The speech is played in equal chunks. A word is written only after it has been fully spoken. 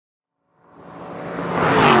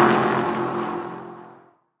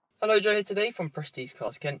Hello, Joe here today from Prestige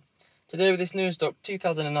Cars Kent. Today with this new stock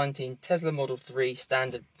 2019 Tesla Model 3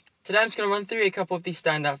 Standard. Today I'm just going to run through a couple of the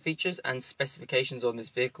standout features and specifications on this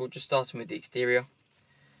vehicle, just starting with the exterior.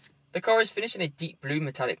 The car is finished in a deep blue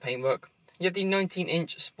metallic paintwork. You have the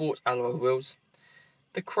 19-inch sport alloy wheels,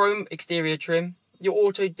 the chrome exterior trim, your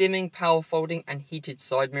auto dimming, power folding and heated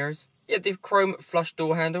side mirrors. You have the chrome flush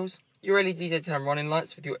door handles, your LED daytime running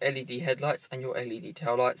lights with your LED headlights and your LED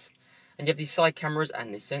tail lights. And you have these side cameras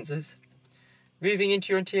and these sensors. Moving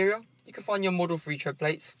into your interior, you can find your Model 3 tread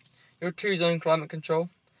plates, your 2-zone climate control,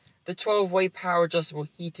 the 12-way power adjustable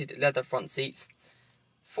heated leather front seats,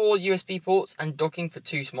 4 USB ports and docking for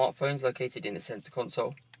 2 smartphones located in the center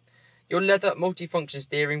console, your leather multifunction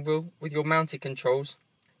steering wheel with your mounted controls,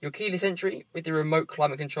 your keyless entry with the remote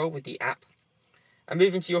climate control with the app, and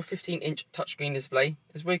moving to your 15-inch touchscreen display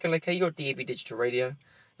is where you can locate your DAB digital radio,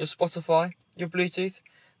 your Spotify, your Bluetooth,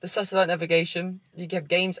 the satellite navigation, you have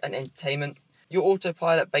games and entertainment, your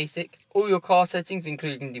autopilot basic, all your car settings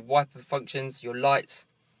including the wiper functions, your lights,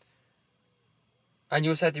 and you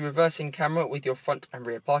also have the reversing camera with your front and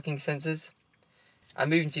rear parking sensors. And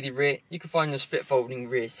moving to the rear, you can find your split folding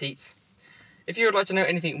rear seats. If you would like to know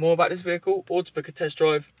anything more about this vehicle or to book a test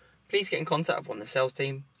drive, please get in contact with one of the sales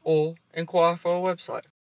team or inquire for our website.